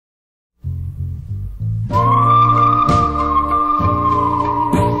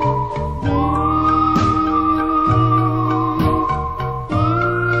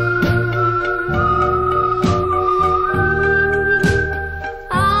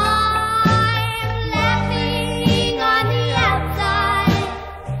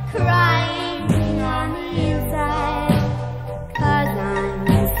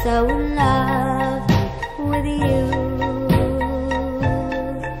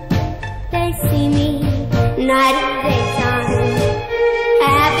night and daytime,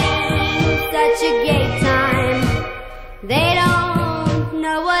 having such a gay time. They don't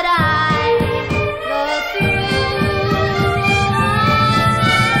know what I go through. I'm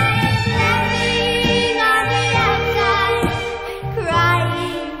laughing on the outside,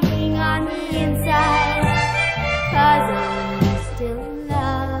 crying on the inside, 'cause I'm still in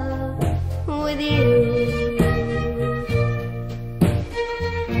love with you.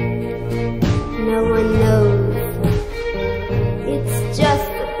 No one knows, it's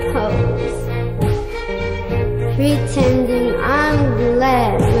just a pose, pretending I'm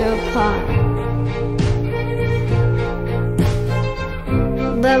glad we're apart.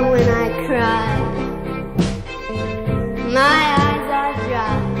 But when I cry,